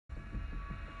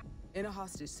In a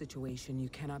hostage situation, you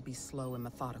cannot be slow and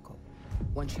methodical.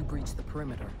 Once you breach the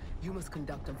perimeter, you must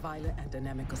conduct a violent and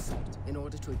dynamic assault in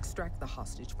order to extract the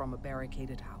hostage from a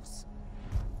barricaded house.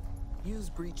 Use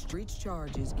breach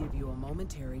charges give you a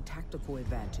momentary tactical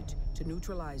advantage to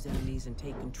neutralize enemies and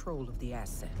take control of the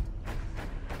asset.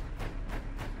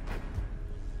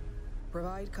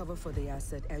 Provide cover for the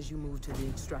asset as you move to the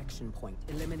extraction point,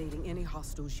 eliminating any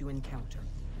hostiles you encounter.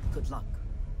 Good luck.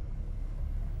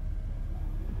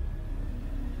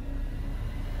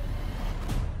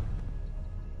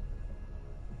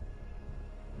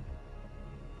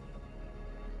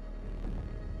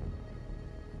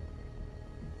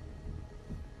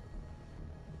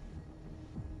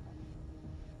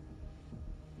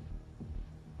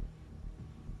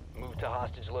 Move to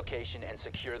hostage location and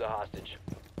secure the hostage.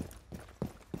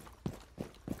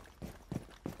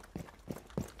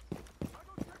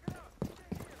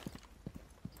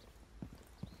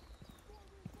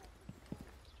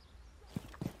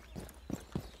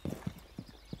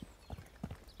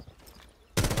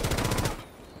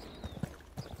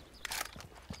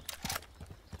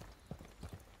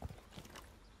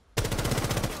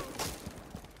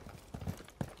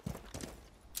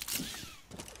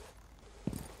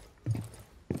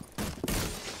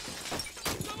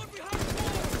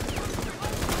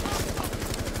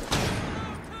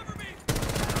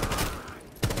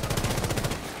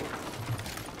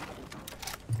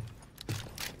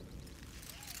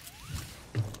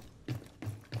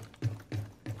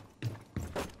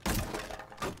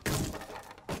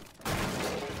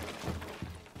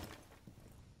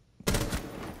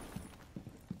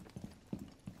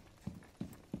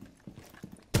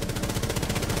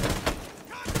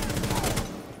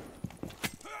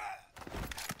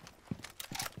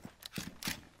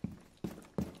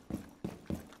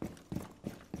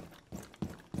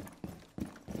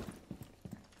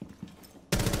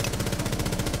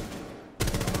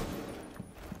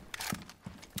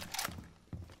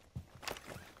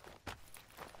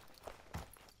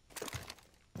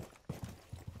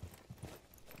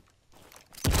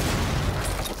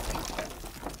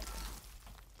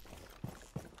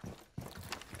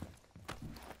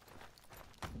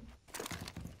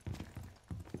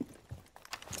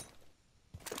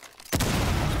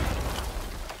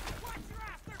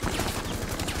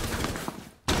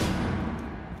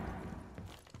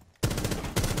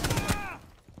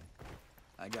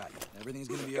 I got you. Everything's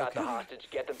gonna be Got okay. the hostage.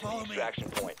 Get them to the extraction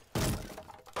point.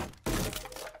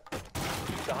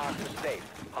 Keep the hostage safe.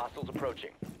 Hostiles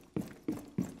approaching.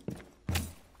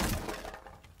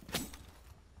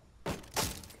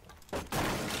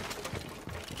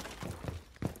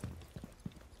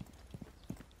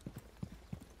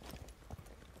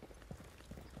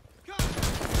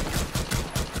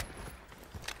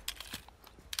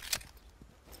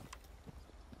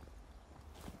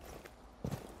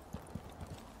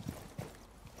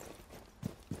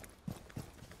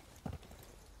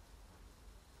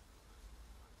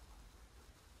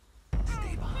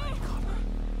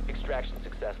 Extraction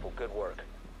successful. Good work.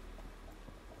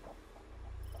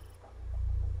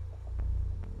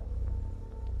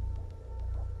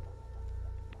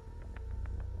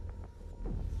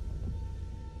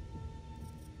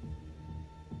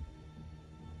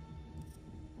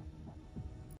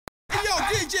 Yo,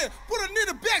 DJ, put a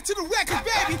nigga back to the record,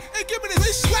 baby, and